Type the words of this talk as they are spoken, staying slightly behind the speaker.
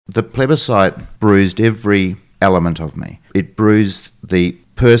The plebiscite bruised every element of me. It bruised the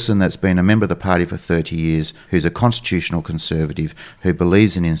person that's been a member of the party for 30 years, who's a constitutional conservative, who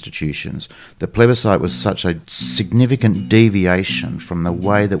believes in institutions. The plebiscite was such a significant deviation from the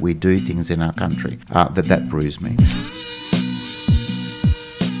way that we do things in our country that bruised me.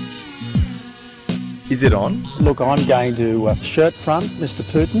 Is it on? Look, I'm going to shirt front Mr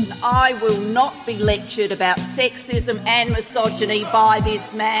Putin. I will not be lectured about sexism and misogyny by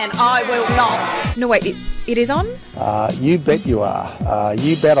this man. I will not. No, wait, it is on? You bet you are.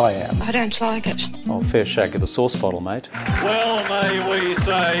 You bet I am. I don't like it. Oh, fair shake of the sauce bottle, mate. Well, may we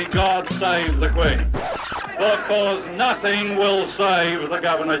say, God save the Queen. Because nothing will save the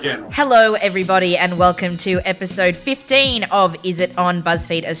Governor-General. Hello, everybody, and welcome to episode 15 of Is It On,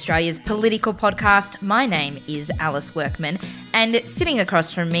 BuzzFeed Australia's political podcast. My name is Alice Workman, and sitting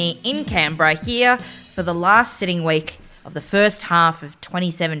across from me in Canberra here for the last sitting week of the first half of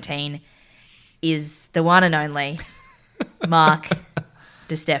 2017 is the one and only Mark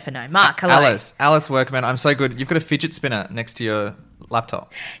DiStefano. Mark, hello. Alice Workman, I'm so good. You've got a fidget spinner next to your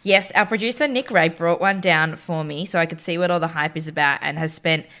laptop. Yes, our producer Nick Ray brought one down for me so I could see what all the hype is about, and has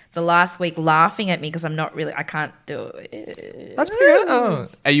spent the last week laughing at me because I can't do it. That's pretty good. Oh.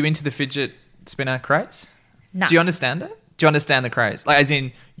 Are you into the fidget spinner craze? No. Do you understand it? Do you understand the craze? Like, as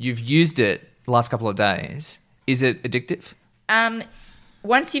in, you've used it the last couple of days. Is it addictive?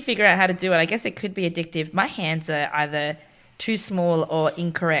 Once you figure out how to do it, I guess it could be addictive. My hands are either too small or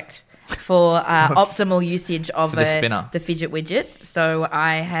incorrect for optimal usage of the fidget widget. So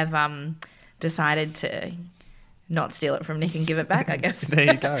I have decided to not steal it from Nick and give it back, I guess. There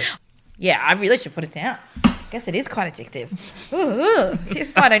you go. Yeah, I really should put it down. I guess it is quite addictive. Ooh. See, this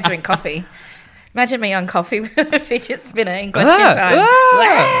is why I don't drink coffee. Imagine me on coffee with a fidget spinner in question time.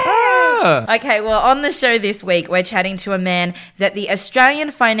 Okay, well, on the show this week, we're chatting to a man that the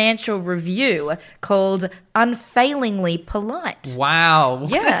Australian Financial Review called unfailingly polite. Wow.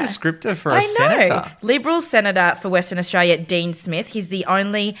 What a descriptor for a senator. Liberal Senator for Western Australia, Dean Smith. He's the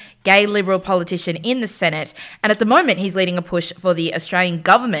only gay Liberal politician in the Senate. And at the moment, he's leading a push for the Australian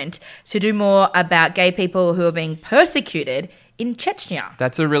government to do more about gay people who are being persecuted in Chechnya.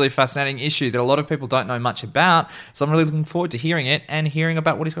 That's a really fascinating issue that a lot of people don't know much about, so I'm really looking forward to hearing it and hearing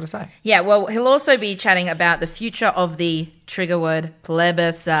about what he's got to say. Yeah, well, he'll also be chatting about the future of the trigger word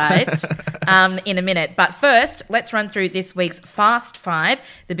plebiscite in a minute. But first, let's run through this week's Fast Five,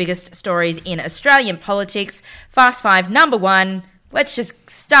 the biggest stories in Australian politics. Fast Five, number one. Let's just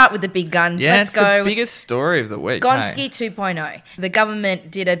start with the big guns. Yeah, Let's go. The biggest story of the week. Gonski 2.0. The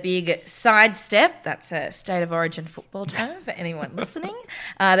government did a big sidestep. That's a state of origin football term for anyone listening.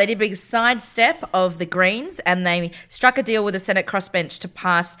 They did a big sidestep of the Greens, and they struck a deal with the Senate crossbench to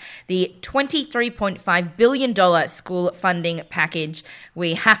pass the $23.5 billion school funding package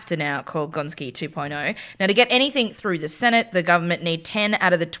we have to now call Gonski 2.0. Now, to get anything through the Senate, the government need 10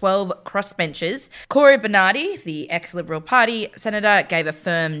 out of the 12 crossbenchers. Corey Bernardi, the ex-Liberal Party senator, gave a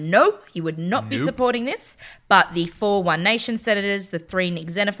firm no. He would not be supporting this. But the 4 One Nation senators, the 3 Nick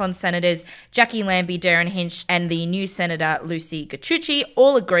Xenophon senators, Jackie Lambie, Darren Hinch, and the new Senator Lucy Gachucci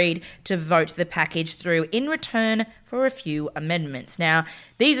all agreed to vote the package through in return for a few amendments. Now,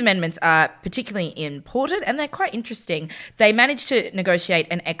 these amendments are particularly important and they're quite interesting. They managed to negotiate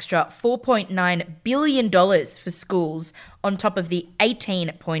an extra $4.9 billion for schools on top of the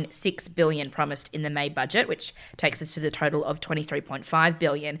 $18.6 billion promised in the May budget, which takes us to the total of $23.5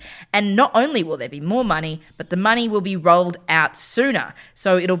 billion. And not only will there be more money, but the money will be rolled out sooner.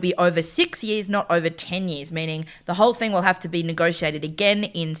 So it'll be over 6 years, not over 10 years, meaning the whole thing will have to be negotiated again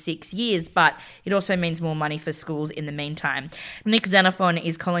in 6 years, but it also means more money for schools in the meantime. Nick Xenophon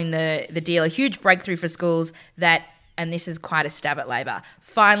is calling the deal a huge breakthrough for schools that, and this is quite a stab at Labor,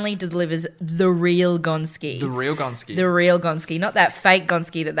 finally delivers the real Gonski. The real Gonski. The real Gonski, not that fake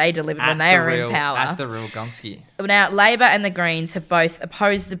Gonski that they delivered when they were in power. At the real Gonski. Now, Labor and the Greens have both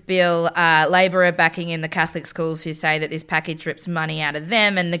opposed the bill. Labor are backing in the Catholic schools who say that this package rips money out of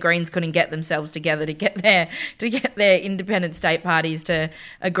them, and the Greens couldn't get themselves together to get their independent state parties to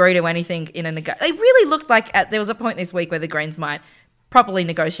agree to anything in a It really looked like there was a point this week where the Greens might properly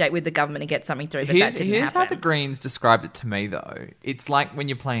negotiate with the government and get something through, but that didn't happen. Here's how the Greens described it to me, though. It's like when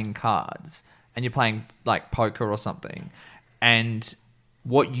you're playing cards and you're playing like poker or something, and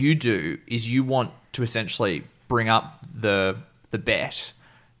what you do is you want to essentially bring up the bet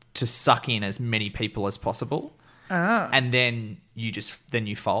to suck in as many people as possible, and then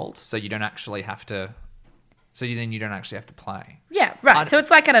you fold, so you don't actually have to. So then you don't actually have to play. Yeah, right. So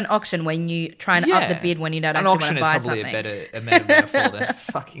it's like at an auction when you try and up the bid when you don't actually want to buy something. An auction is probably a better metaphor than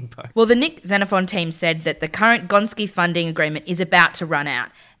fucking poker. Well, the Nick Xenophon team said that the current Gonski funding agreement is about to run out,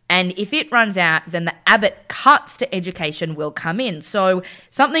 And if it runs out, then the Abbott cuts to education will come in. So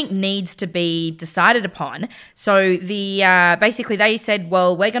something needs to be decided upon. So basically they said,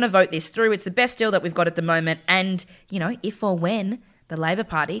 well, we're going to vote this through. It's the best deal that we've got at the moment. And, if or when the Labor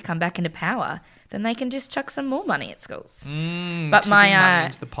Party come back into power, then they can just chuck some more money at schools. But money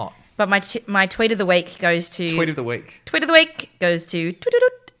into the pot. But my tweet of the week goes to... Tweet of the week goes to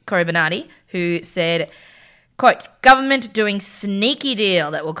Cory Bernardi, who said... Quote, government doing sneaky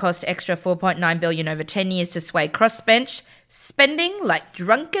deal that will cost extra $4.9 billion over 10 years to sway crossbench spending like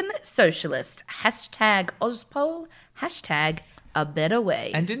drunken socialists. Hashtag Ozpol. Hashtag a better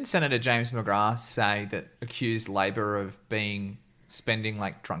way. And didn't Senator James McGrath say that accused Labor of spending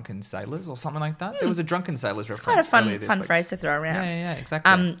like drunken sailors or something like that? There was a drunken sailors reference. It's quite a fun phrase to throw around. Yeah,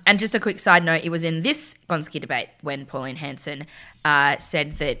 exactly. And just a quick side note, it was in this Gonski debate when Pauline Hanson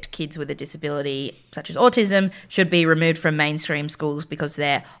said that kids with a disability such as autism should be removed from mainstream schools because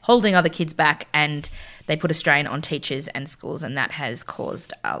they're holding other kids back, and they put a strain on teachers and schools, and that has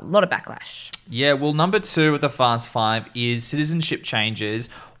caused a lot of backlash. Yeah, well, number 2 of the Fast Five is citizenship changes,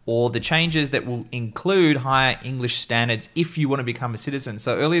 or the changes that will include higher English standards if you want to become a citizen.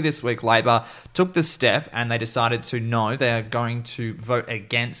 So earlier this week, Labor took the step and they decided they are going to vote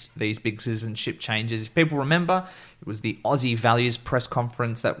against these big citizenship changes. If people remember, it was the Aussie Values press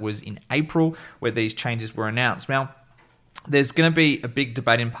conference that was in April where these changes were announced. Now, there's going to be a big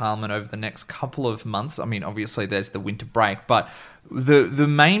debate in Parliament over the next couple of months. I mean, obviously there's the winter break, but the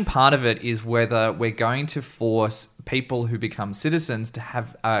main part of it is whether we're going to force people who become citizens to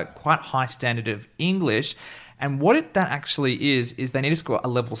have a quite high standard of English. And what that actually is they need to score a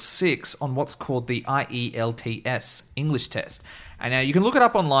level 6 on what's called the IELTS English test. And now you can look it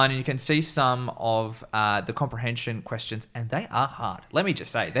up online and you can see some of the comprehension questions, and they are hard. Let me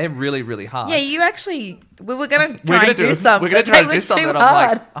just say, they're really, really hard. Yeah, you actually... We were going to try and do some. We're going to try and do something that I'm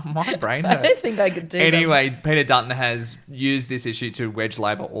like, oh, my brain hurts. I don't think I could do Anyway, Peter Dutton has used this issue to wedge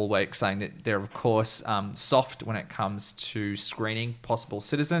Labor all week, saying that they're, of course, soft when it comes to screening possible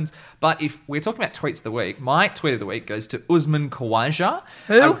citizens. But if we're talking about tweets of the week, my tweet of the week goes to Usman Khawaja.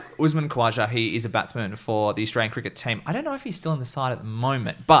 Who? Usman Khawaja, he is a batsman for the Australian cricket team. I don't know if he's still in the side at the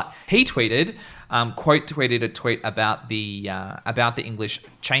moment, but he tweeted, tweeted a tweet about the English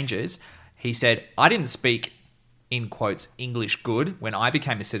changes. He said, I didn't speak, in quotes, English good when I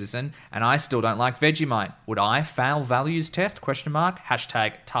became a citizen, and I still don't like Vegemite. Would I fail values test? ?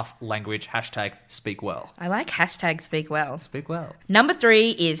 Hashtag tough language. Hashtag speak well. I like hashtag speak well. Speak well. Number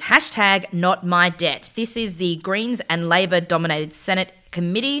 3 is hashtag not my debt. This is the Greens and Labor dominated Senate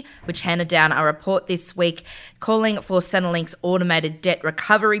committee, which handed down a report this week calling for Centrelink's automated debt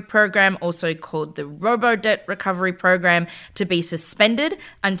recovery program, also called the Robo Debt Recovery Program, to be suspended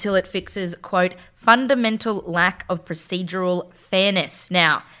until it fixes, quote, fundamental lack of procedural fairness.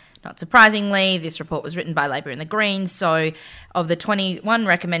 Now, not surprisingly, this report was written by Labor and the Greens, so of the 21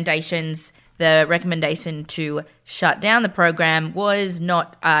 recommendations, the recommendation to shut down the program was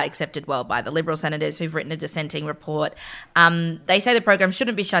not accepted well by the Liberal senators who've written a dissenting report. They say the program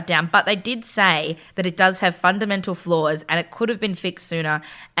shouldn't be shut down, but they did say that it does have fundamental flaws and it could have been fixed sooner,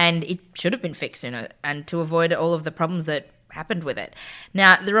 and it should have been fixed sooner, and to avoid all of the problems that happened with it.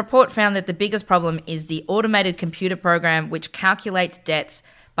 Now, the report found that the biggest problem is the automated computer program, which calculates debts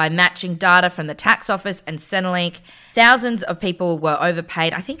by matching data from the tax office and Centrelink. Thousands of people were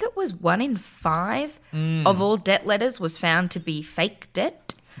overpaid. I think it was 1 in 5 of all debt letters was found to be fake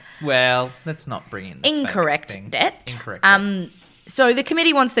debt. Well, let's not bring in the incorrect fake thing. debt. Incorrect debt. So the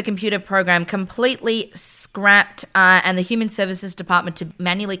committee wants the computer program completely scrapped and the Human Services Department to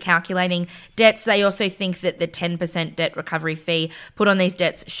manually calculating debts. They also think that the 10% debt recovery fee put on these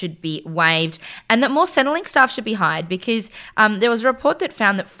debts should be waived, and that more Centrelink staff should be hired, because there was a report that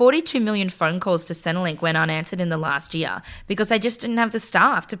found that 42 million phone calls to Centrelink went unanswered in the last year because they just didn't have the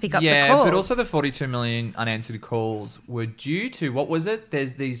staff to pick up the calls. Yeah, but also the 42 million unanswered calls were due to, what was it?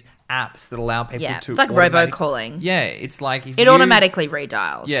 There's these apps that allow people to... it's like robocalling. Yeah, it's like... It automatically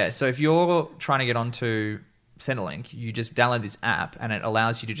redials. Yeah, so if you're trying to get onto Centrelink, you just download this app and it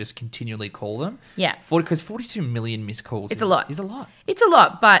allows you to just continually call them. Yeah. Because 42 million missed calls is a lot. It's a lot. It's a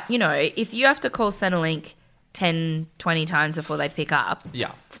lot, but, if you have to call Centrelink 10, 20 times before they pick up,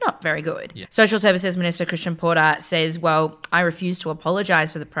 it's not very good. Yeah. Social Services Minister Christian Porter says, well, I refuse to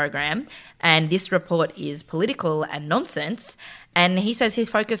apologise for the program, and this report is political and nonsense. And he says he's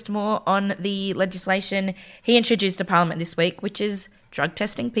focused more on the legislation he introduced to Parliament this week, which is drug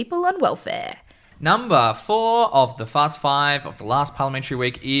testing people on welfare. Number 4 of the Fast Five of the last parliamentary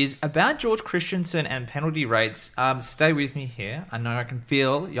week is about George Christensen and penalty rates. Stay with me here. I know I can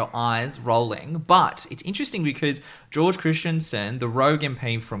feel your eyes rolling, but it's interesting because George Christensen, the rogue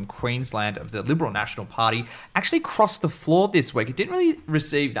MP from Queensland of the Liberal National Party, actually crossed the floor this week. It didn't really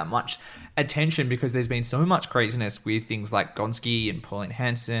receive that much attention because there's been so much craziness with things like Gonski and Pauline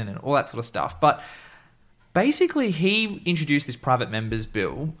Hanson and all that sort of stuff. But basically, he introduced this private members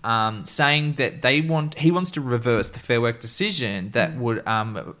bill saying that he wants to reverse the Fair Work decision that would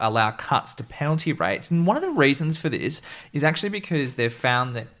allow cuts to penalty rates. And one of the reasons for this is actually because they've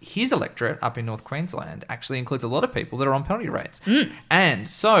found that his electorate up in North Queensland actually includes a lot of people that are on penalty rates. And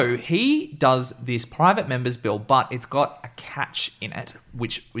so he does this private members bill, but it's got a catch in it,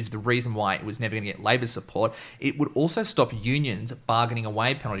 which is the reason why it was never going to get Labor's support. It would also stop unions bargaining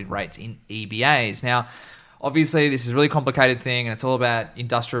away penalty rates in EBAs. Now, obviously, this is a really complicated thing, and it's all about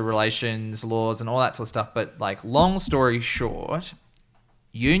industrial relations, laws, and all that sort of stuff. But, like, long story short,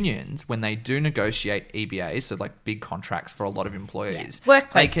 unions, when they do negotiate EBAs, so like big contracts for a lot of employees,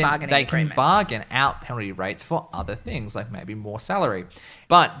 workplace bargaining they can agreements. bargain out penalty rates for other things, like maybe more salary.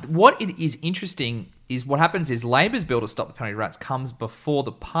 But what it is interesting is what happens is Labor's bill to stop the penalty rates comes before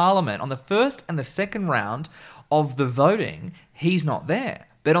the Parliament. On the first and the second round of the voting, he's not there.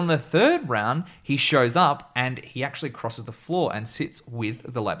 But on the third round, he shows up and he actually crosses the floor and sits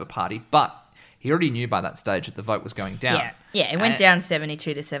with the Labor Party. But he already knew by that stage that the vote was going down. Yeah, it went down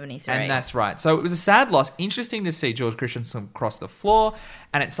 72 to 73. And that's right. So it was a sad loss. Interesting to see George Christensen cross the floor.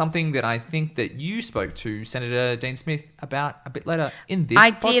 And it's something that I think that you spoke to Senator Dean Smith about a bit later in this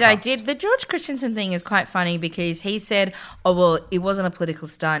podcast. I did. The George Christensen thing is quite funny because he said, oh, well, it wasn't a political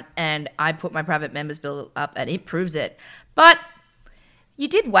stunt and I put my private members bill up and it proves it. But you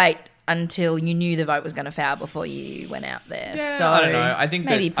did wait until you knew the vote was going to foul before you went out there. Yeah, so I don't know. I think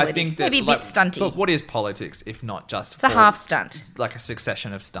maybe that a bit stunty. But what is politics if not just It's a half stunt. Just like a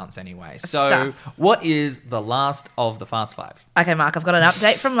succession of stunts anyway. Stuff. What is the last of the Fast Five? Okay, Mark, I've got an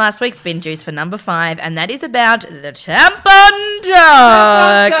update from last week's Bin Juice for number 5, and that is about the tampon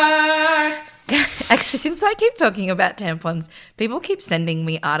tax. Actually, since I keep talking about tampons, people keep sending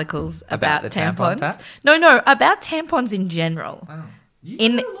me articles about the tampon tampons. tax? No, about tampons in general. Wow.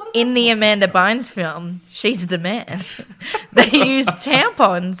 In the Amanda Bynes film, She's the Man, they use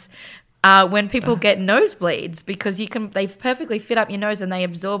tampons when people get nosebleeds because they perfectly fit up your nose and they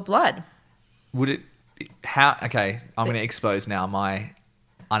absorb blood. Okay, I'm going to expose now my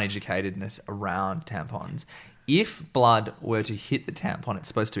uneducatedness around tampons. If blood were to hit the tampon, it's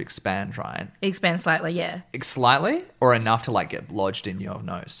supposed to expand, right? It expands slightly, yeah. Slightly or enough to like get lodged in your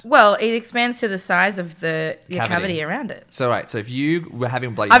nose? Well, it expands to the size of the cavity around it. So, right. So if you were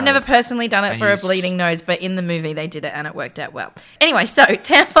having bloody I've nose, never personally done it and for you a bleeding nose, but in the movie they did it and it worked out well. Anyway, so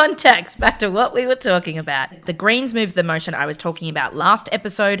tampon tax, back to what we were talking about. The Greens moved the motion I was talking about last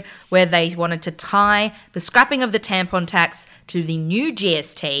episode where they wanted to tie the scrapping of the tampon tax to the new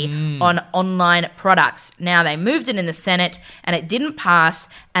GST on online products. Now, they moved it in the Senate and it didn't pass,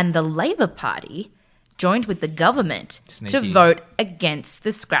 and the Labor Party joined with the government Sneaky. to vote against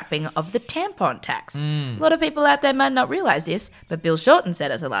the scrapping of the tampon tax. A lot of people out there might not realise this, but Bill Shorten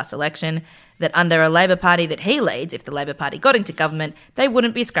said at the last election that under a Labor Party that he leads, if the Labor Party got into government, they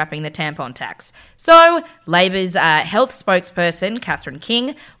wouldn't be scrapping the tampon tax. So Labor's health spokesperson, Catherine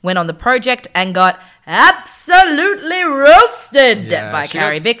King, went on the project and got absolutely roasted by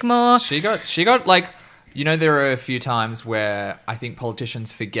Carrie Bickmore. She got like... You know, there are a few times where I think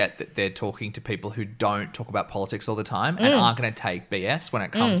politicians forget that they're talking to people who don't talk about politics all the time and aren't going to take BS when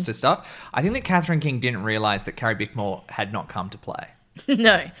it comes to stuff. I think that Catherine King didn't realise that Carrie Bickmore had not come to play.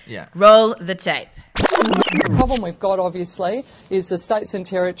 No. Yeah. Roll the tape. The problem we've got, obviously, is the states and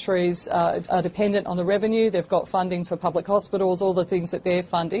territories are dependent on the revenue. They've got funding for public hospitals, all the things that they're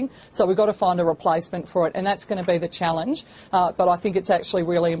funding. So we've got to find a replacement for it, and that's going to be the challenge. But I think it's actually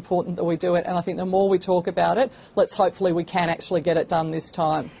really important that we do it, and I think the more we talk about it, hopefully we can actually get it done this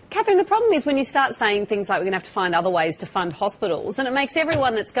time. Catherine, the problem is when you start saying things like we're going to have to find other ways to fund hospitals, and it makes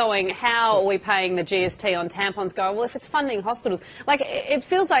everyone that's going, how are we paying the GST on tampons, go, well, if it's funding hospitals, like it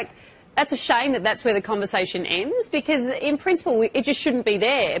feels like that's a shame that that's where the conversation ends, because in principle it just shouldn't be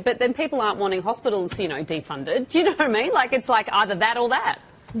there, but then people aren't wanting hospitals, defunded. Do you know what I mean? Like it's like either that or that.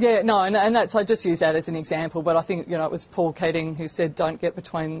 Yeah, no, and that's, I just use that as an example, but I think, it was Paul Keating who said don't get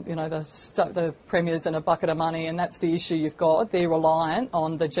between, the premiers and a bucket of money, and that's the issue you've got. They're reliant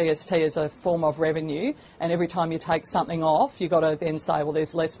on the GST as a form of revenue, and every time you take something off, you've got to then say, well,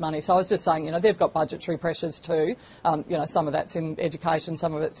 there's less money. So I was just saying, they've got budgetary pressures too. Some of that's in education,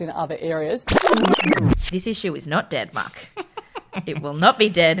 some of it's in other areas. This issue is not dead, Mark. It will not be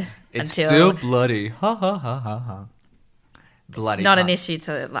dead It's until... still bloody. Ha ha ha ha ha. Bloody It's not pun. an issue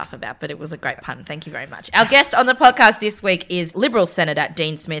to laugh about, but it was a great pun. Thank you very much. Our guest on the podcast this week is Liberal Senator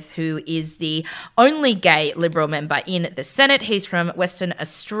Dean Smith, who is the only gay Liberal member in the Senate. He's from Western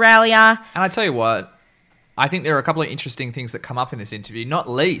Australia. And I tell you what, I think there are a couple of interesting things that come up in this interview, not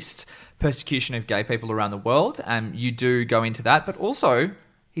least persecution of gay people around the world. You do go into that, but also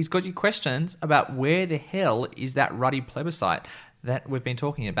he's got you questions about where the hell is that ruddy plebiscite that we've been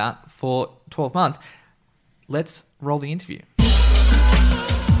talking about for 12 months. Let's roll the interview.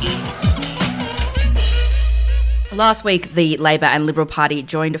 Last week, the Labor and Liberal Party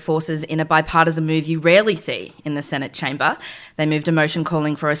joined forces in a bipartisan move you rarely see in the Senate chamber. They moved a motion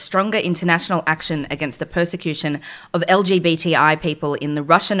calling for a stronger international action against the persecution of LGBTI people in the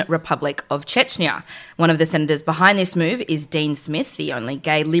Russian Republic of Chechnya. One of the senators behind this move is Dean Smith, the only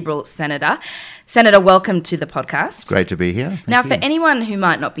gay Liberal senator. Senator, welcome to the podcast. Great to be here. Now, for anyone who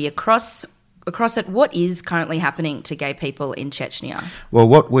might not be across it, what is currently happening to gay people in Chechnya? Well,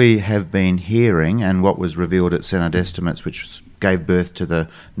 what we have been hearing and what was revealed at Senate estimates, which gave birth to the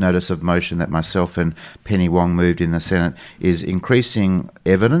notice of motion that myself and Penny Wong moved in the Senate, is increasing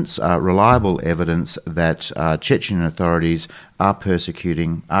evidence, reliable evidence that Chechen authorities are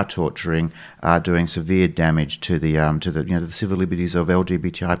persecuting, are torturing, are doing severe damage to the the civil liberties of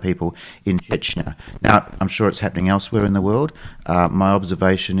LGBTI people in Chechnya. Now, I'm sure it's happening elsewhere in the world. My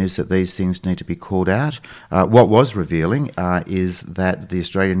observation is that these things need to be called out. What was revealing is that the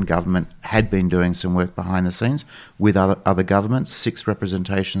Australian government had been doing some work behind the scenes with other governments, 6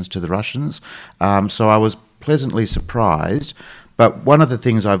 representations to the Russians. So I was pleasantly surprised. But one of the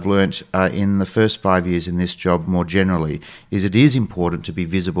things I've learnt in the first 5 years in this job more generally is it is important to be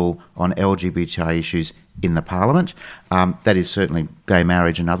visible on LGBTI issues in the Parliament. That is certainly gay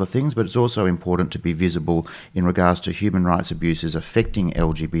marriage and other things, but it's also important to be visible in regards to human rights abuses affecting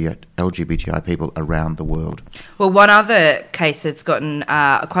LGBTI people around the world. Well, one other case that's gotten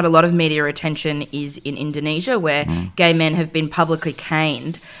quite a lot of media attention is in Indonesia, where gay men have been publicly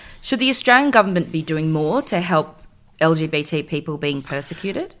caned. Should the Australian government be doing more to help LGBT people being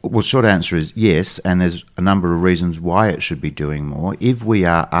persecuted? Well, short answer is yes, and there's a number of reasons why it should be doing more. If we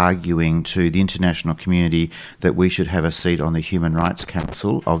are arguing to the international community that we should have a seat on the Human Rights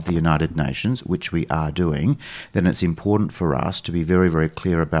Council of the United Nations, which we are doing, then it's important for us to be very, very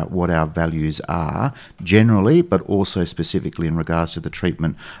clear about what our values are generally, but also specifically in regards to the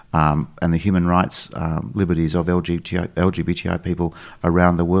treatment and the human rights liberties of LGBTI people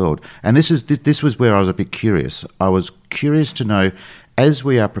around the world. And this was where I was a bit curious. I was curious to know, as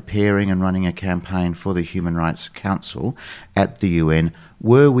we are preparing and running a campaign for the Human Rights Council at the UN,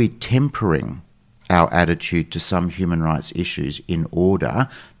 were we tempering our attitude to some human rights issues in order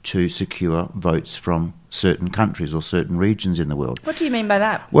to secure votes from certain countries or certain regions in the world? What do you mean by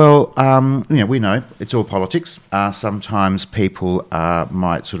that? Well, we know it's all politics. Sometimes people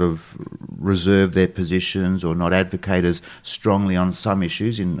might sort of reserve their positions or not advocate as strongly on some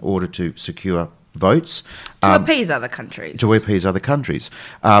issues in order to secure votes. To appease other countries. To appease other countries.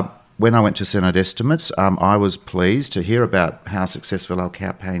 When I went to Senate estimates, I was pleased to hear about how successful our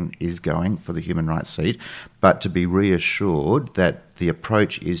campaign is going for the human rights seat, but to be reassured that the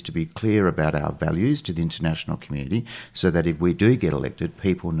approach is to be clear about our values to the international community, so that if we do get elected,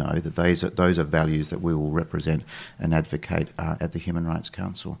 people know that those are values that we will represent and advocate at the Human Rights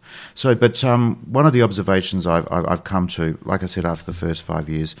Council. So, but one of the observations I've come to, like I said, after the first 5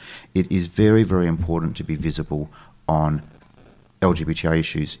 years, it is very, very important to be visible on LGBTI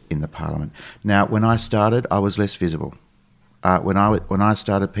issues in the Parliament. Now, when I started, I was less visible. When I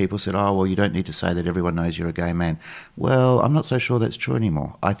started, people said, "Oh, well, you don't need to say that everyone knows you're a gay man." Well, I'm not so sure that's true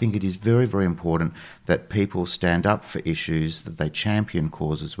anymore. I think it is very, very important that people stand up for issues, that they champion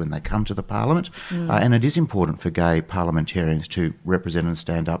causes when they come to the Parliament, and it is important for gay parliamentarians to represent and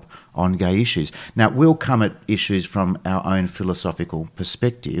stand up on gay issues. Now, we'll come at issues from our own philosophical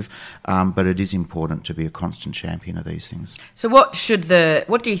perspective, but it is important to be a constant champion of these things. So what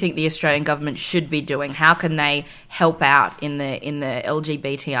do you think the Australian government should be doing? How can they help out in the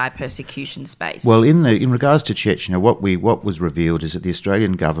LGBTI persecution space? Well, in regards to Chechnya, what was revealed is that the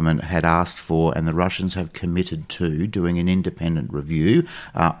Australian government had asked for, and the Russians have committed to, doing an independent review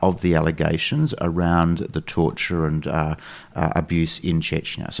of the allegations around the torture and abuse in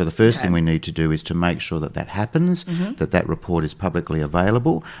Chechnya. So the first thing we need to do is to make sure that happens, that report is publicly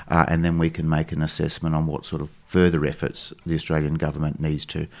available, and then we can make an assessment on what sort of further efforts the Australian government needs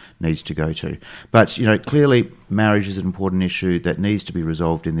to go to. But, clearly marriage is an important issue that needs to be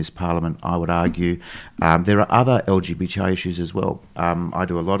resolved in this parliament, I would argue. There are other LGBTI issues as well. I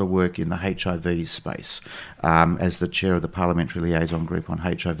do a lot of work in the HIV space as the chair of the Parliamentary Liaison Group on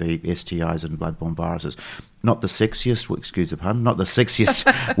HIV, STIs and bloodborne viruses. Not the sexiest, excuse the pun, not the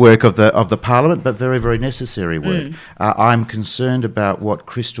sexiest work of the Parliament, but very, very necessary work. I'm concerned about what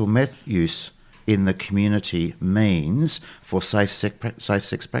crystal meth use in the community means for safe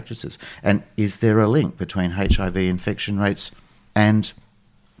sex practices. And is there a link between HIV infection rates and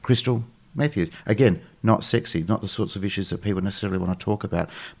crystal meth use? Again, not sexy, not the sorts of issues that people necessarily want to talk about,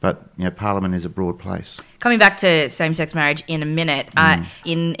 but Parliament is a broad place. Coming back to same-sex marriage in a minute,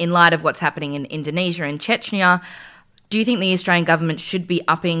 in light of what's happening in Indonesia and Chechnya, do you think the Australian government should be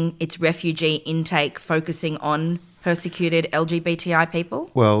upping its refugee intake, focusing on persecuted LGBTI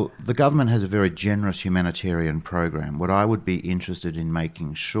people? Well, the government has a very generous humanitarian program. What I would be interested in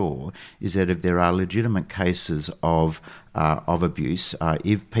making sure is that if there are legitimate cases of abuse,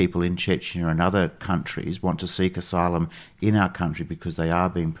 if people in Chechnya and other countries want to seek asylum in our country because they are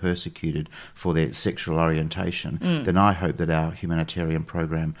being persecuted for their sexual orientation, then I hope that our humanitarian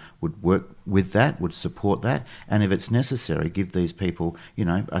program would work with that, would support that, and if it's necessary, give these people,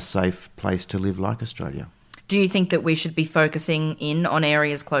 a safe place to live like Australia. Do you think that we should be focusing in on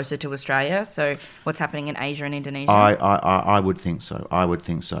areas closer to Australia? So what's happening in Asia and Indonesia? I would think so. I would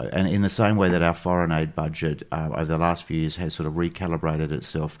think so. And in the same way that our foreign aid budget over the last few years has sort of recalibrated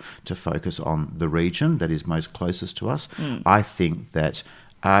itself to focus on the region that is most closest to us, I think that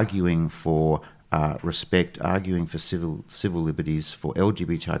arguing for respect, arguing for civil liberties for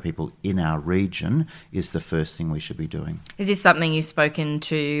LGBTI people in our region is the first thing we should be doing. Is this something you've spoken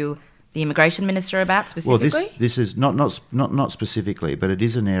to the Immigration Minister about specifically? Well, this is not specifically, but it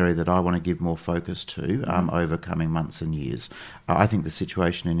is an area that I want to give more focus to over coming months and years. I think the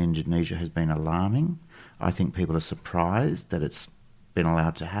situation in Indonesia has been alarming. I think people are surprised that it's been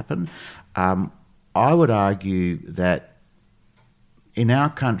allowed to happen. I would argue that in our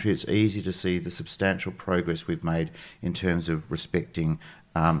country it's easy to see the substantial progress we've made in terms of respecting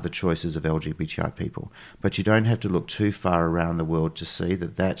the choices of LGBTI people. But you don't have to look too far around the world to see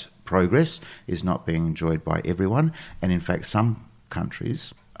that progress is not being enjoyed by everyone, and in fact some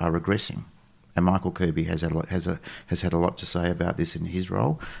countries are regressing. And Michael Kirby has had a lot to say about this in his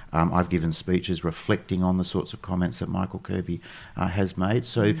role. I've given speeches reflecting on the sorts of comments that Michael Kirby has made.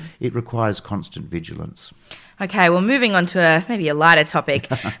 So it requires constant vigilance. Okay, well, moving on to maybe a lighter topic.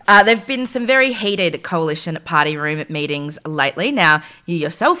 There have been some very heated coalition party room meetings lately. Now, you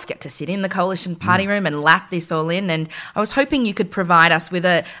yourself get to sit in the coalition party room and lap this all in, and I was hoping you could provide us with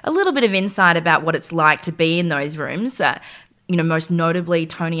a little bit of insight about what it's like to be in those rooms. Most notably,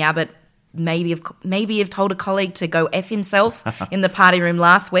 Tony Abbott maybe have told a colleague to go F himself in the party room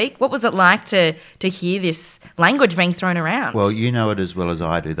last week. What was it like to hear this language being thrown around? Well, you know it as well as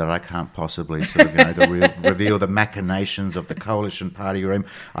I do that I can't possibly sort of, reveal the machinations of the coalition party room.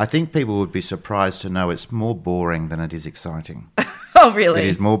 I think people would be surprised to know it's more boring than it is exciting. Oh, really? It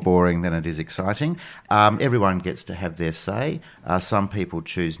is more boring than it is exciting. Everyone gets to have their say. Some people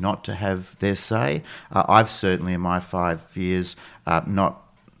choose not to have their say. I've certainly, in my 5 years, not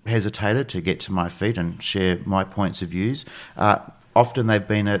hesitated to get to my feet and share my points of views. Often they've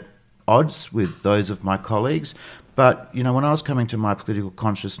been at odds with those of my colleagues, but when I was coming to my political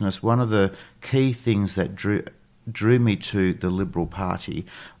consciousness, one of the key things that drew me to the Liberal Party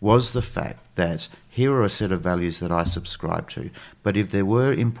was the fact that here are a set of values that I subscribe to, but if there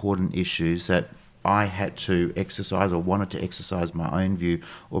were important issues that I had to exercise or wanted to exercise my own view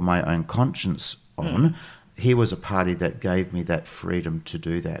or my own conscience on, here was a party that gave me that freedom to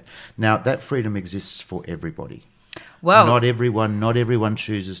do that. Now, that freedom exists for everybody. Well, not everyone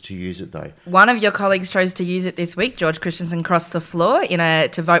chooses to use it, though. One of your colleagues chose to use it this week. George Christensen crossed the floor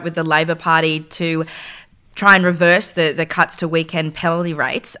to vote with the Labor Party to try and reverse the cuts to weekend penalty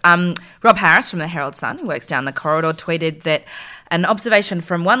rates. Rob Harris from the Herald Sun, who works down the corridor, tweeted that an observation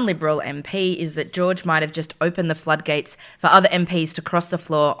from one Liberal MP is that George might have just opened the floodgates for other MPs to cross the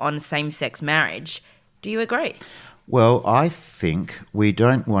floor on same-sex marriage. Do you agree? Well, I think we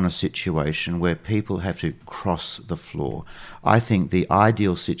don't want a situation where people have to cross the floor. I think the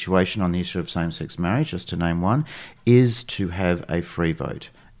ideal situation on the issue of same-sex marriage, just to name one, is to have a free vote.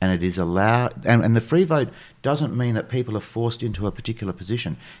 And it is allowed, and the free vote doesn't mean that people are forced into a particular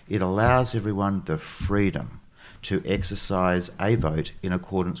position. It allows everyone the freedom to exercise a vote in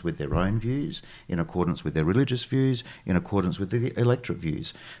accordance with their own views, in accordance with their religious views, in accordance with the electorate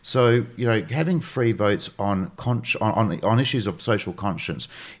views. So, having free votes on issues of social conscience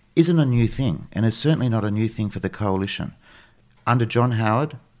isn't a new thing, and it's certainly not a new thing for the coalition. Under John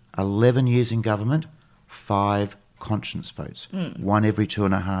Howard, 11 years in government, 5 conscience votes, one every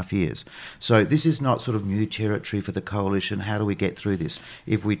 2.5 years. So this is not sort of new territory for the coalition. How do we get through this?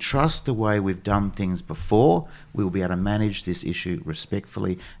 If we trust the way we've done things before, we will be able to manage this issue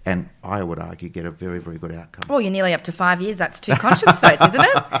respectfully, and I would argue get a very, very good outcome. Well, you're nearly up to 5 years. That's 2 conscience votes, isn't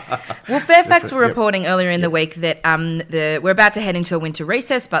it? Well, Fairfax were reporting earlier in the week that we're about to head into a winter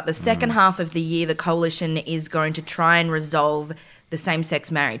recess, but the second half of the year, the coalition is going to try and resolve the same-sex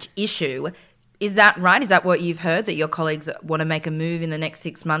marriage issue. Is that right? Is that what you've heard, that your colleagues want to make a move in the next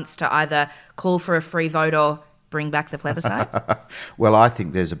 6 months to either call for a free vote or bring back the plebiscite? Well, I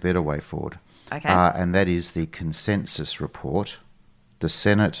think there's a better way forward. Okay. And that is the consensus report, the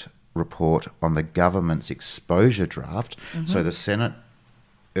Senate report on the government's exposure draft. So the Senate,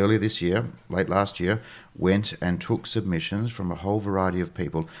 earlier this year, late last year, went and took submissions from a whole variety of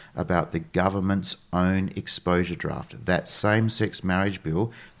people about the government's own exposure draft, that same-sex marriage bill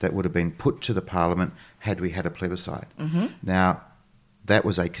that would have been put to the Parliament had we had a plebiscite. Now, that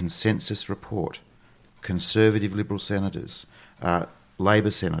was a consensus report. Conservative Liberal senators,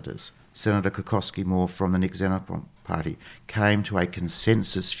 Labor senators, Senator Kokoski-Moore from the Nick Xenophon Party came to a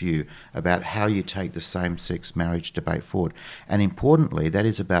consensus view about how you take the same-sex marriage debate forward. And importantly, that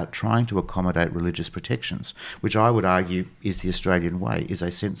is about trying to accommodate religious protections, which I would argue is the Australian way, is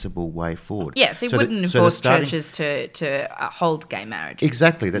a sensible way forward. Yes, it wouldn't enforce churches to hold gay marriages.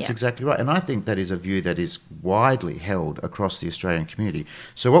 Exactly, that's exactly right. And I think that is a view that is widely held across the Australian community.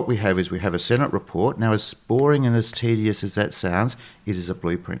 So what we have is we have a Senate report. Now, as boring and as tedious as that sounds, it is a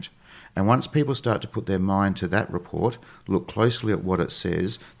blueprint. And once people start to put their mind to that report, look closely at what it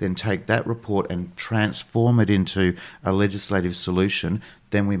says, then take that report and transform it into a legislative solution,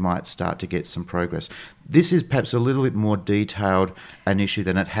 then we might start to get some progress. This is perhaps a little bit more detailed an issue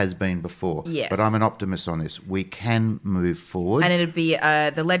than it has been before. Yes. But I'm an optimist on this. We can move forward. And it'd be,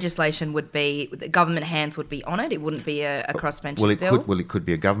 the legislation would be, the government hands would be on it. It wouldn't be a crossbenches bill. It could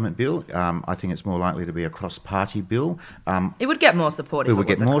be a government bill. I think it's more likely to be a cross-party bill. It would get more support if it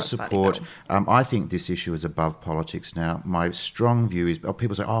was a cross-party more support. I think this issue is above politics now. My strong view is,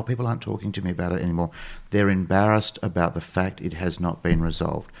 people say, people aren't talking to me about it anymore. They're embarrassed about the fact it has not been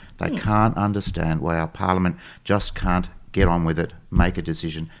resolved. They can't understand why our Parliament just can't get on with it, make a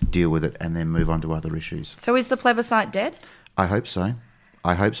decision, deal with it, and then move on to other issues. So is the plebiscite dead? I hope so.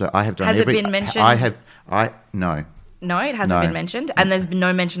 I have done Has it been mentioned? No. No, it hasn't been mentioned, and there's been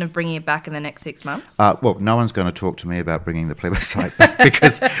no mention of bringing it back in the next 6 months? Well, no one's going to talk to me about bringing the plebiscite back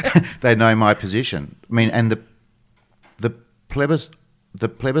because they know my position. I mean, and the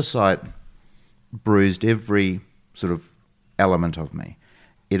plebiscite bruised every sort of element of me.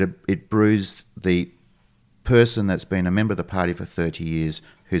 It bruised the person that's been a member of the party for 30 years,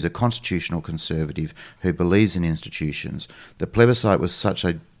 who's a constitutional conservative, who believes in institutions. The plebiscite was such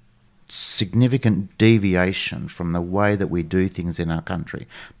a significant deviation from the way that we do things in our country,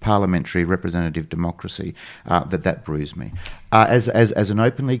 parliamentary representative democracy, that bruised me. As an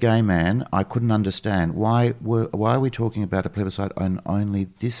openly gay man, I couldn't understand why are we talking about a plebiscite on only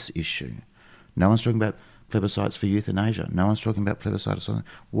this issue. No one's talking about plebiscites for euthanasia. No one's talking about plebiscites on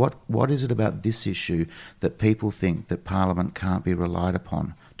what is it about this issue that people think that Parliament can't be relied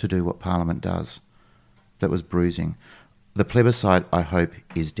upon to do what Parliament does? That was bruising. The plebiscite, I hope,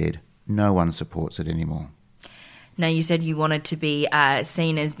 is dead. No one supports it anymore. Now, you said you wanted to be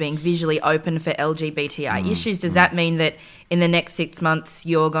seen as being visually open for LGBTI issues. Does that mean that in the next 6 months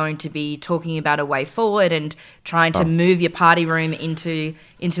you're going to be talking about a way forward and trying to move your party room into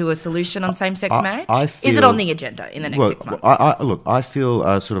a solution on same-sex marriage? Is it on the agenda in the next 6 months? I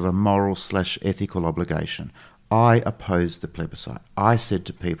feel sort of a moral/ethical obligation. I opposed the plebiscite. I said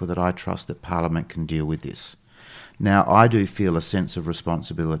to people that I trust that Parliament can deal with this. Now, I do feel a sense of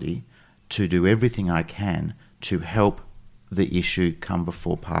responsibility to do everything I can to help the issue come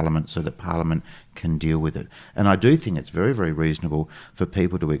before Parliament so that Parliament can deal with it. And I do think it's very, very reasonable for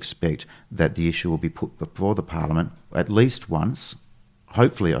people to expect that the issue will be put before the Parliament at least once,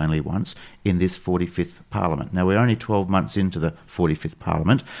 hopefully only once, in this 45th Parliament. Now, we're only 12 months into the 45th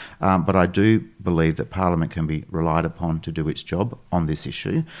Parliament, but I do believe that Parliament can be relied upon to do its job on this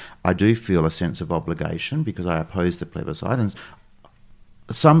issue. I do feel a sense of obligation because I oppose the plebiscite, and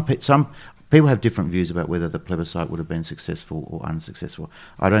some people have different views about whether the plebiscite would have been successful or unsuccessful.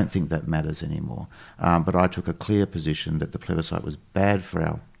 I don't think that matters anymore. But I took a clear position that the plebiscite was bad for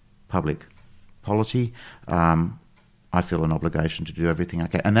our public polity. I feel an obligation to do everything I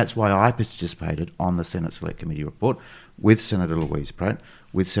can. And that's why I participated on the Senate Select Committee report with Senator Louise Pratt,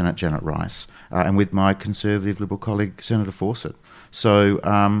 with Senator Janet Rice, and with my Conservative Liberal colleague, Senator Fawcett. So,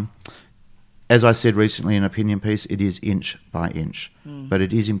 as I said recently in an opinion piece, it is inch by inch. But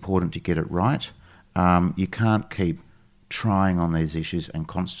it is important to get it right. You can't keep trying on these issues and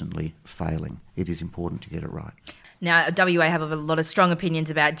constantly failing. It is important to get it right. Now, WA have a lot of strong opinions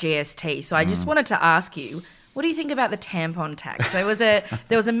about GST, so I just wanted to ask you, what do you think about the tampon tax? There was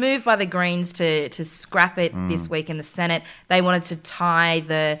a move by the Greens to scrap it this week in the Senate. They wanted to tie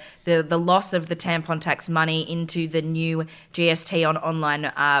the loss of the tampon tax money into the new GST on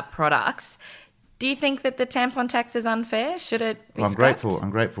online products. Do you think that the tampon tax is unfair? Should it be scrapped? I'm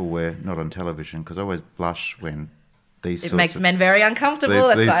grateful we're not on television, because I always blush when it makes men very uncomfortable.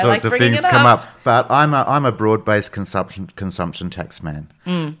 That's these why I sorts like of bringing things it come up. But I'm a broad-based consumption tax man.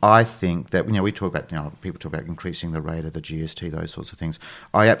 I think that we talk about people talk about increasing the rate of the GST, those sorts of things.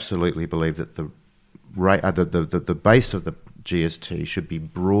 I absolutely believe that the rate, the base of the GST should be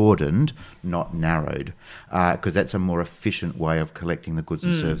broadened, not narrowed, because that's a more efficient way of collecting the goods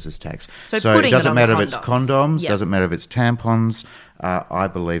and services tax. So it doesn't matter if it's condoms. condoms, Yep. doesn't matter if it's tampons. I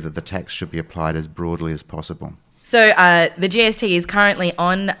believe that the tax should be applied as broadly as possible. So the GST is currently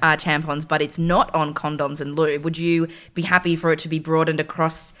on tampons, but it's not on condoms and lube. Would you be happy for it to be broadened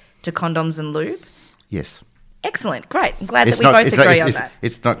across to condoms and lube? Yes. Excellent. Great. I'm glad that we both agree on that.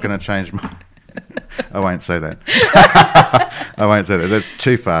 It's not going to change my... I won't say that. I won't say that. That's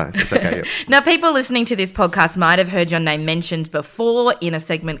too far. It's okay. Yep. Now, people listening to this podcast might have heard your name mentioned before in a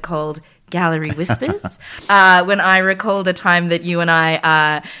segment called Gallery Whispers, when I recalled a time that you and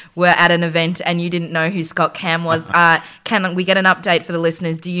I were at an event and you didn't know who Scott Cam was. Can we get an update for the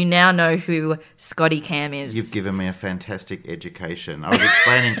listeners? Do you now know who Scotty Cam is? You've given me a fantastic education. I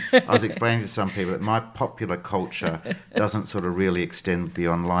was explaining to some people that my popular culture doesn't sort of really extend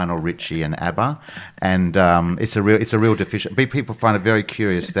beyond Lionel Richie and ABBA, and it's a real deficiency. People find it very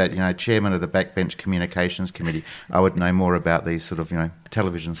curious that chairman of the Backbench Communications Committee, I would know more about these sort of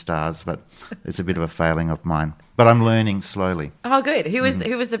television stars, but it's a bit of a failing of mine. But I'm learning slowly. Oh, good. Who was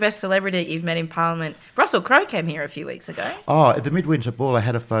the best celebrity you've met in Parliament? Russell Crowe came here a few weeks ago. Oh, at the Midwinter Ball, I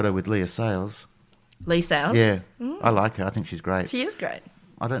had a photo with Leah Sales. Lee Sales? Yeah, I like her. I think she's great. She is great.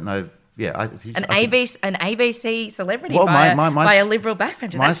 I don't know. Yeah, an ABC celebrity by a Liberal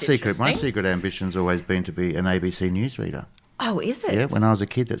backbencher. My secret ambition's always been to be an ABC newsreader. Oh, is it? Yeah, when I was a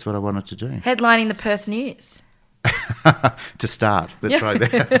kid, that's what I wanted to do. Headlining the Perth News. To start. That's right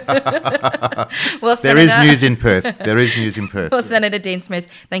there. Well, there is news in Perth. There is news in Perth. Well, Senator Dean Smith,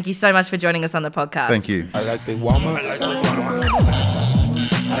 thank you so much for joining us on the podcast. Thank you. I like the woman. I like the woman. I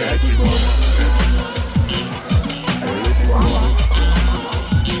like the woman.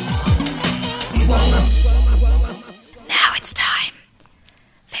 Now it's time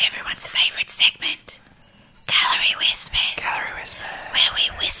for everyone's favourite segment, Gallery Whispers. Gallery Whispers. Where we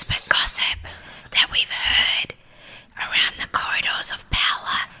whisper gossip that we've heard around the corridors of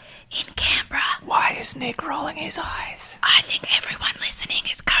power in Canberra. Why is Nick rolling his eyes? I think everyone listening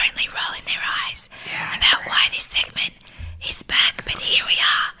is currently rolling their eyes about why this segment is back, but here we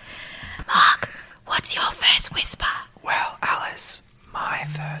are. Mark, what's your first whisper? Well, Alice, my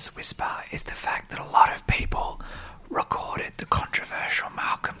first whisper is the fact that a lot of people recorded the controversial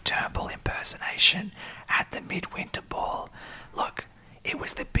Malcolm Turnbull impersonation at the Midwinter Ball. Look, it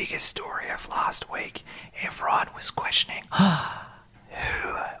was the biggest story of last week. Everyone was questioning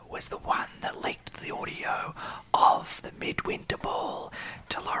who was the one that leaked the audio of the Midwinter Ball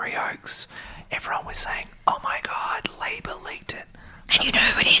to Laurie Oakes. Everyone was saying, oh my God, Labor leaked it. And you know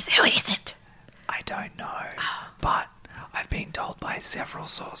who it is? Who is it? I don't know, but I've been told by several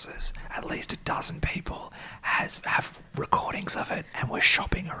sources, at least a dozen people have recordings of it and were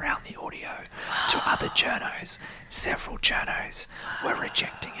shopping around the audio to other journos. Several journos were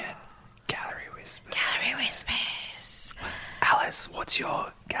rejecting it. Gallery Whispers. Gallery Whispers. Alice, what's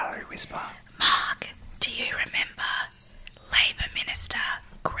your Gallery Whisper? Mark, do you remember Labor Minister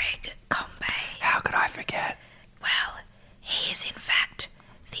Greg Combay? How could I forget? Well, he is in fact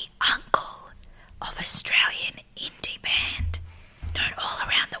the uncle of Australian indie band, known all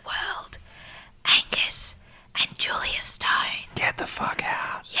around the world, Angus and Julia Stone. Get the fuck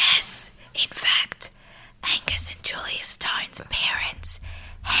out. Yes, in fact, Angus and Julia Stone's parents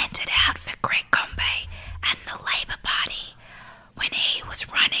handed out for Greg Combay and the Labor Party when he was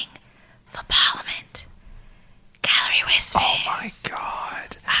running for Parliament. Gallery Whispers. Oh my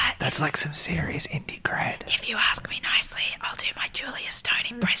God. That's like some serious indie cred. If you ask me nicely, I'll do my Julia Stone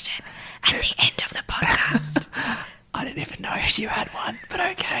impression at the end of the podcast. I didn't even know if you had one, but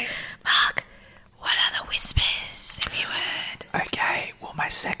okay. Mark, what other whispers have you heard? Okay, well my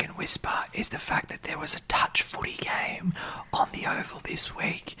second whisper is the fact that there was a touch footy game on the Oval this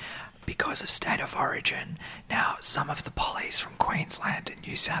week. because of state of origin. Now, some of the pollies from Queensland and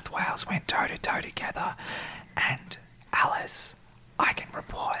New South Wales went toe-to-toe together, and Alice, I can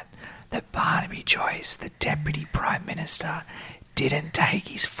report that Barnaby Joyce, the Deputy Prime Minister, didn't take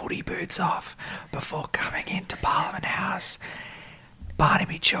his footy boots off before coming into Parliament House.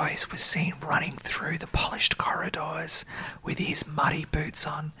 Barnaby Joyce was seen running through the polished corridors with his muddy boots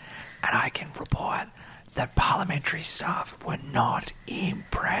on, and I can report that parliamentary staff were not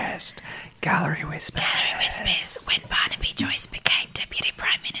impressed. Gallery Whispers. Gallery Whispers. When Barnaby Joyce became Deputy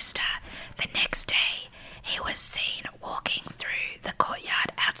Prime Minister, the next day he was seen walking through the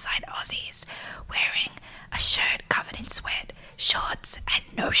courtyard outside Aussie's, wearing a shirt covered in sweat, shorts and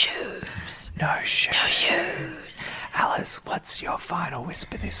no shoes. No shoes. No shoes. Alice, what's your final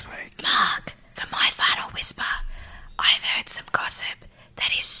whisper this week? Mark, for my final whisper, I've heard some gossip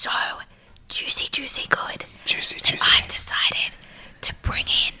that is so juicy good. Juicy. I've decided to bring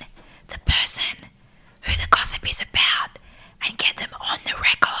in the person who the gossip is about and get them on the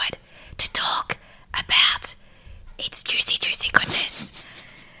record to talk about its juicy goodness.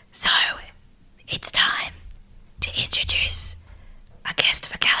 So, it's time to introduce a guest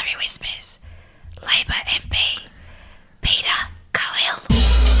for Gallery Whispers, Labor MP, Peter Khalil.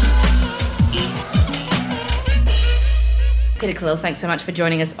 Peter Khalil, thanks so much for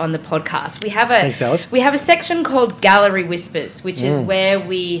joining us on the podcast. Thanks, Alice. We have a section called Gallery Whispers, which is where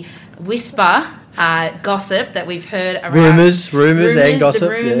we whisper gossip that we've heard around... Rumours and gossip. The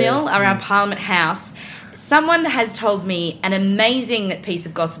rumour mill around Parliament House. Someone has told me an amazing piece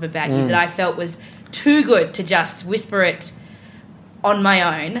of gossip about you that I felt was too good to just whisper it on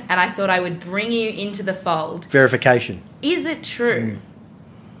my own, and I thought I would bring you into the fold. Verification. Is it true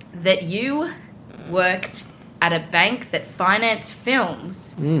that you worked at a bank that financed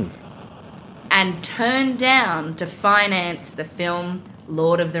films and turned down to finance the film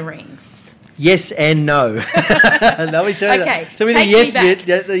Lord of the Rings? Yes and no. Let me tell you Okay, that. Tell me the take me yes back.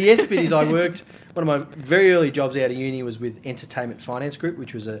 bit. The yes bit is I worked... One of my very early jobs out of uni was with Entertainment Finance Group,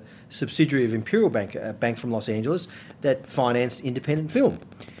 which was a subsidiary of Imperial Bank, a bank from Los Angeles that financed independent film.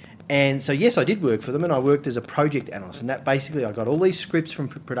 And so, yes, I did work for them, and I worked as a project analyst. And that basically, I got all these scripts from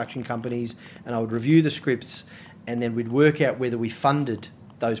production companies, and I would review the scripts, and then we'd work out whether we funded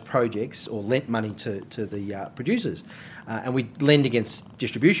those projects or lent money to the producers. And we'd lend against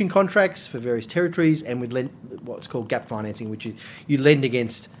distribution contracts for various territories, and we'd lend what's called gap financing, which you lend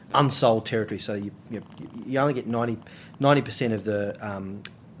against unsold territory. So you only get 90% of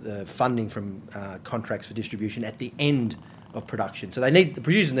the funding from contracts for distribution at the end of production. So the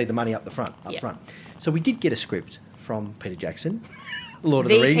producers need the money up front. So we did get a script from Peter Jackson, Lord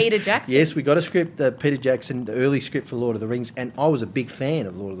of the Rings. Peter Jackson? Yes, we got a script, Peter Jackson, the early script for Lord of the Rings, and I was a big fan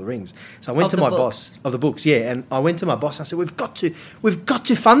of Lord of the Rings. So I went to my boss of the books, and I went to my boss and I said, we've got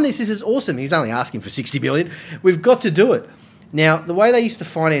to fund this. This is awesome. He was only asking for $60 million. We've got to do it. Now, the way they used to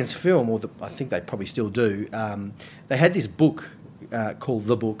finance film, I think they probably still do, they had this book called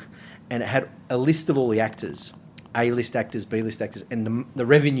The Book, and it had a list of all the actors, A-list actors, B-list actors, and the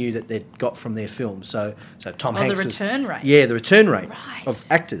revenue that they'd got from their films. So Tom Hanks... the return rate. Yeah, the return rate of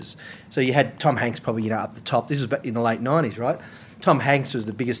actors. So you had Tom Hanks probably up the top. This was back in the late 90s, right? Tom Hanks was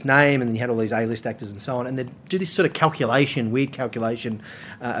the biggest name, and then you had all these A-list actors and so on, and they'd do this sort of weird calculation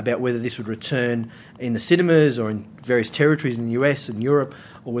about whether this would return in the cinemas or in various territories in the US and Europe,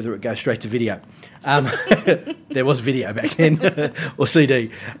 or whether it would go straight to video. There was video back then, or CD.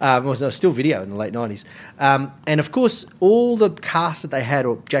 It was still video in the late 90s. And of course, all the cast that they had,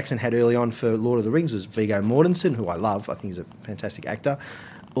 or Jackson had early on for Lord of the Rings, was Viggo Mortensen, who I love. I think he's a fantastic actor.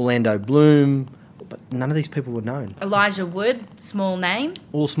 Orlando Bloom. But none of these people were known. Elijah Wood, small name.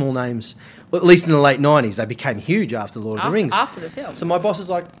 All small names. Well, at least in the late 90s, they became huge after Lord of the Rings. After the film. So my boss is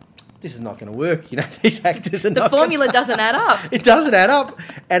like, this is not going to work. These actors are the not formula doesn't add up. It doesn't add up.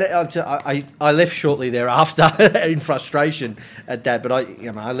 And I left shortly thereafter in frustration at that. But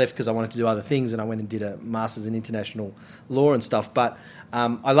I left because I wanted to do other things, and I went and did a Masters in International Law and stuff. But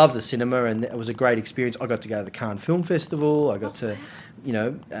I love the cinema, and it was a great experience. I got to go to the Cannes Film Festival. I got to...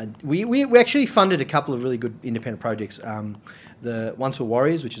 we actually funded a couple of really good independent projects. The Once Were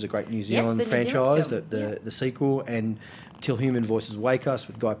Warriors, which is a great New Zealand franchise, the sequel, and Till Human Voices Wake Us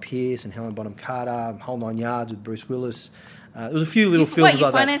with Guy Pearce and Helen Bonham Carter, Whole Nine Yards with Bruce Willis. There was a few little films like that.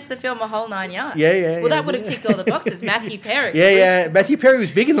 You financed the film A Whole Nine Yards? Yeah. Well, that would have ticked all the boxes. Matthew Perry. Yeah. Matthew Perry was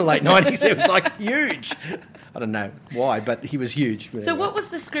big in the late 90s. It was like huge. I don't know why, but he was huge. So what was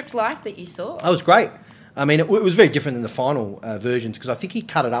the script like that you saw? It was great. I mean, it was very different than the final versions, because I think he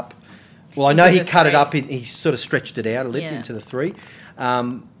cut it up. Well, I know he cut it up. He sort of stretched it out a little into the 3,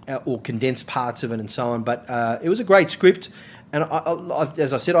 or condensed parts of it and so on. But it was a great script. And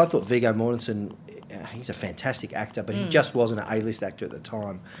as I said, I thought Viggo Mortensen, he's a fantastic actor, but he just wasn't an A-list actor at the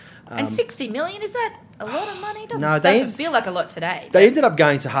time. And 60 million, is that a lot of money? Doesn't Feel like a lot today. They ended up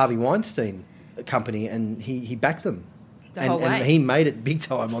going to Harvey Weinstein company, and he backed them. And he made it big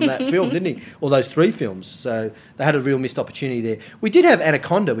time on that film, didn't he? Or those 3 films. So they had a real missed opportunity there. We did have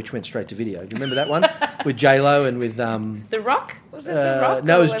Anaconda, which went straight to video. Do you remember that one? With J-Lo and with... The Rock? Was it The Rock?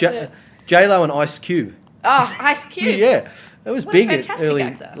 No, it was J-Lo and Ice Cube. Oh, Ice Cube. Yeah. It was big in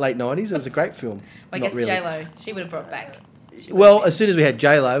actor. late 90s. It was a great film. I guess really. J-Lo, she would have brought back. Well, as soon as we had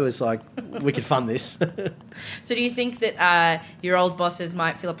J-Lo, it was like, we could fund this. So do you think that your old bosses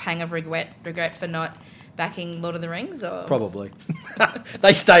might feel a pang of regret for not backing Lord of the Rings? Or probably.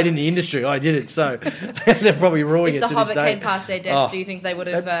 They stayed in the industry. I didn't, so they're probably ruining it to this day. If The Hobbit came past their desk, do you think they would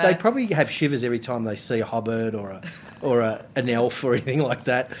have... They probably have shivers every time they see a Hobbit or an elf or anything like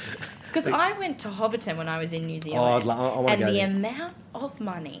that. Because I went to Hobbiton when I was in New Zealand, and the amount of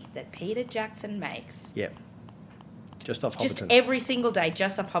money that Peter Jackson makes... Yep. Just off Hobbiton. Just every single day,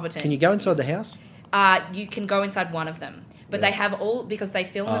 just off Hobbiton. Can you go inside the house? You can go inside one of them. But they have all, because they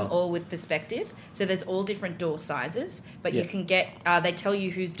film them all with perspective, so there's all different door sizes, but you can get, they tell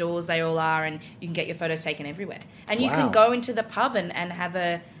you whose doors they all are, and you can get your photos taken everywhere. And you can go into the pub and have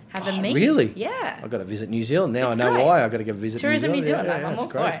a meet. Really? Yeah. I've got to visit New Zealand now. I know why. I've got to go visit Tourism New Zealand. I'm all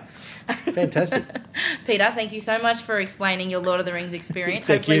for it. Fantastic. Peter, thank you so much for explaining your Lord of the Rings experience.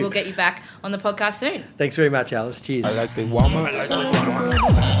 Hopefully we'll get you back on the podcast soon. Thanks very much, Alice. Cheers. I like Big Mama. I like Big Mama.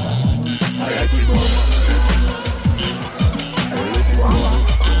 I like Big Mama.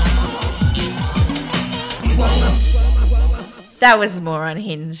 That was more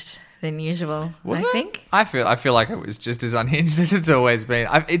unhinged than usual, I think. I feel like it was just as unhinged as it's always been.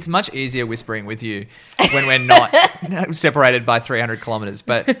 It's much easier whispering with you when we're not separated by 300 kilometres.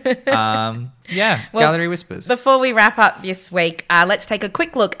 But, Gallery Whispers. Before we wrap up this week, let's take a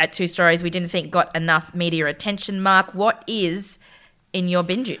quick look at 2 stories we didn't think got enough media attention. Mark, what is in your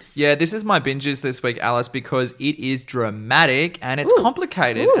bin juice? Yeah, this is my bin juice this week, Alice, because it is dramatic and it's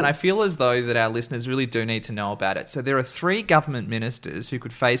complicated. And I feel as though that our listeners really do need to know about it. So there are 3 government ministers who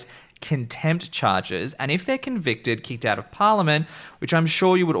could face contempt charges, and if they're convicted, kicked out of Parliament, which I'm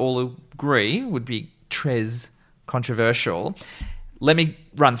sure you would all agree would be très controversial. Let me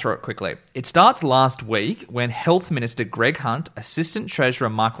run through it quickly. It starts last week when Health Minister Greg Hunt, Assistant Treasurer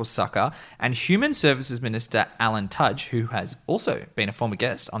Michael Sucker, and Human Services Minister Alan Tudge, who has also been a former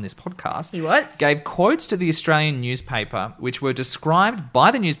guest on this podcast, gave quotes to the Australian newspaper, which were described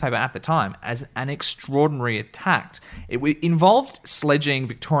by the newspaper at the time as an extraordinary attack. It involved sledging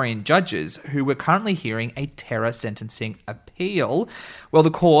Victorian judges who were currently hearing a terror sentencing appeal. Well,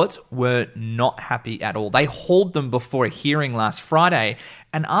 the courts were not happy at all. They hauled them before a hearing last Friday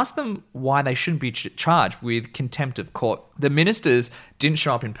and asked them why they shouldn't be charged with contempt of court. The ministers didn't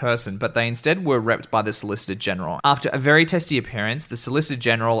show up in person, but they instead were repped by the Solicitor General. After a very testy appearance, the Solicitor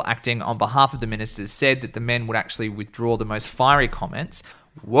General, acting on behalf of the ministers, said that the men would actually withdraw the most fiery comments.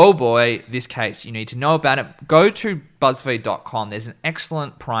 Whoa boy, this case, you need to know about it. Go to BuzzFeed.com. There's an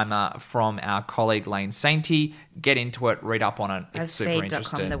excellent primer from our colleague Lane Sainty. Get into it, read up on it. It's super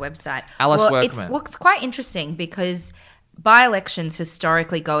interesting. BuzzFeed.com, the website. Alice Workman. It's quite interesting because by-elections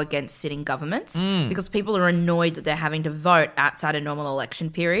historically go against sitting governments because people are annoyed that they're having to vote outside a normal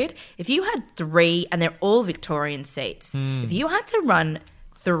election period. If you had 3, and they're all Victorian seats, if you had to run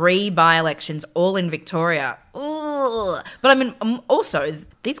 3 by-elections all in Victoria, but I mean, also,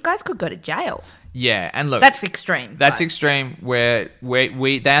 these guys could go to jail. Yeah, and look, that's extreme. That's extreme where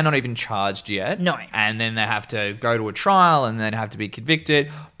they're not even charged yet. No. And then they have to go to a trial and then have to be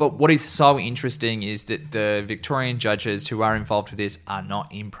convicted. But what is so interesting is that the Victorian judges who are involved with this are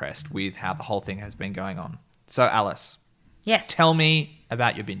not impressed with how the whole thing has been going on. So, Alice. Yes. Tell me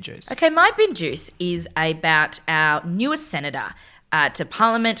about your bin juice. Okay, my bin juice is about our newest senator to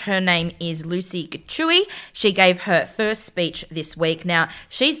Parliament. Her name is Lucy Gichuhi. She gave her first speech this week. Now,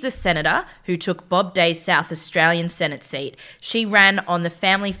 she's the senator who took Bob Day's South Australian Senate seat. She ran on the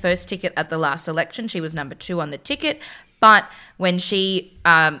Family First ticket at the last election. She was number 2 on the ticket. But when she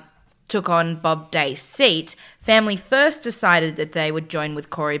took on Bob Day's seat, Family First decided that they would join with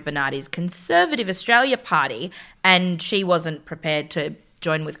Cory Bernardi's Conservative Australia Party, and she wasn't prepared to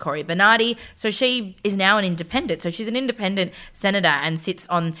join with Cory Bernardi. So she is now an independent. So she's an independent senator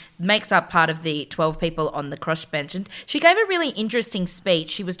and makes up part of the 12 people on the crossbench. And she gave a really interesting speech.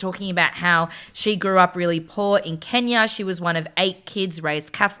 She was talking about how she grew up really poor in Kenya. She was one of 8 kids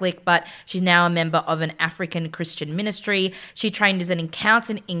raised Catholic, but she's now a member of an African Christian ministry. She trained as an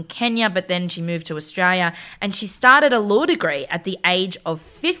accountant in Kenya, but then she moved to Australia, and she started a law degree at the age of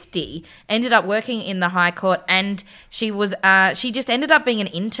 50, ended up working in the High Court, and she just ended up being an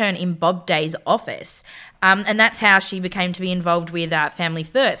intern in Bob Day's office. And that's how she became to be involved with Family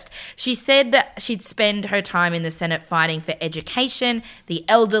First. She said that she'd spend her time in the Senate fighting for education, the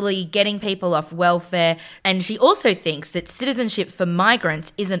elderly, getting people off welfare, and she also thinks that citizenship for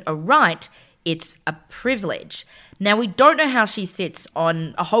migrants isn't a right, it's a privilege. Now, we don't know how she sits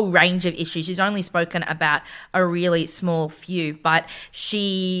on a whole range of issues. She's only spoken about a really small few, but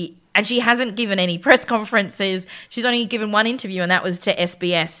she hasn't given any press conferences. She's only given one interview, and that was to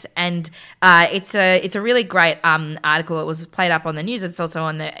SBS. And it's a really great article. It was played up on the news. It's also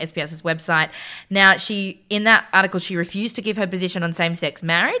on the SBS's website. Now, in that article, she refused to give her position on same-sex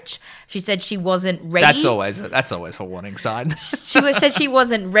marriage. She said she wasn't ready. That's always a warning sign. She said she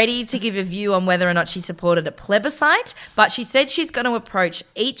wasn't ready to give a view on whether or not she supported a plebiscite, but she said she's going to approach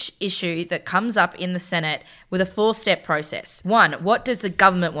each issue that comes up in the Senate with a 4-step process. 1, what does the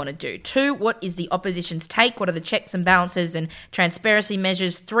government want to do? 2, what is the opposition's take? What are the checks and balances and transparency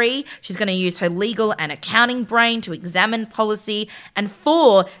measures? 3, she's going to use her legal and accounting brain to examine policy. And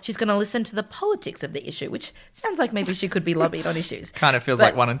 4, she's going to listen to the politics of the issue, which sounds like maybe she could be lobbied on issues. Kind of feels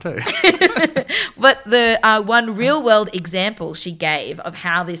like 1 and 2. But the one real-world example she gave of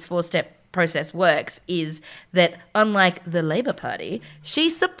how this 4-step process works is that, unlike the Labor Party, she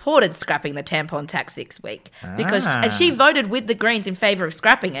supported scrapping the tampon tax this week and she voted with the Greens in favour of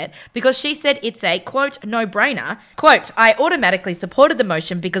scrapping it because she said it's a, quote, no-brainer. Quote, I automatically supported the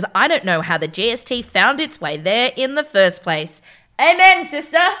motion because I don't know how the GST found its way there in the first place. Amen,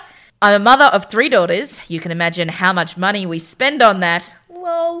 sister. I'm a mother of 3 daughters. You can imagine how much money we spend on that.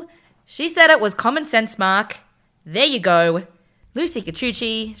 Lol. She said it was common sense, Mark. There you go. Lucy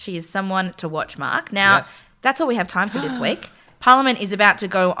Cachucci, she is someone to watch, Mark. Now, That's all we have time for this week. Parliament is about to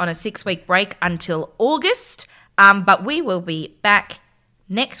go on a 6-week break until August, but we will be back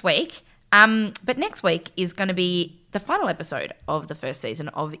next week. But next week is going to be the final episode of the first season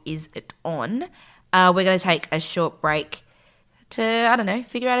of Is It On? We're going to take a short break to, I don't know,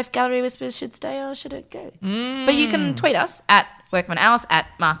 figure out if Gallery Whispers should stay or should it go. But you can tweet us at Workman Alice, at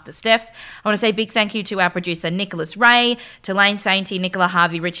Mark de Steph. I want to say a big thank you to our producer Nicholas Ray, to Lane Sainty, Nicola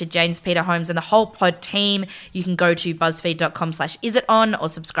Harvey, Richard James, Peter Holmes, and the whole pod team. You can go to buzzfeed.com/isiton or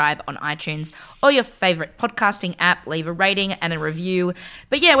subscribe on iTunes or your favourite podcasting app. Leave a rating and a review.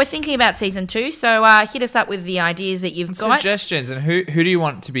 But yeah, we're thinking about season 2, so hit us up with the ideas that you've got. Suggestions, and who do you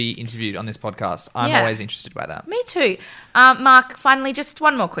want to be interviewed on this podcast? I'm always interested by that. Me too. Mark, finally, just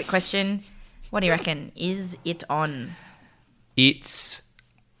one more quick question. What do you reckon? Is it on? It's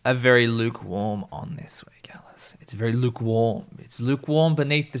a very lukewarm on this week, Alice. It's very lukewarm. It's lukewarm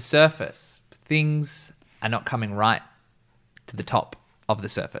beneath the surface. Things are not coming right to the top of the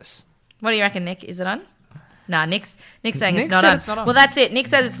surface. What do you reckon, Nick? Is it on? Nah, Nick's saying it's not on. Well, that's it. Nick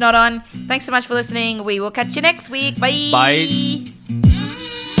says it's not on. Thanks so much for listening. We will catch you next week. Bye. Bye.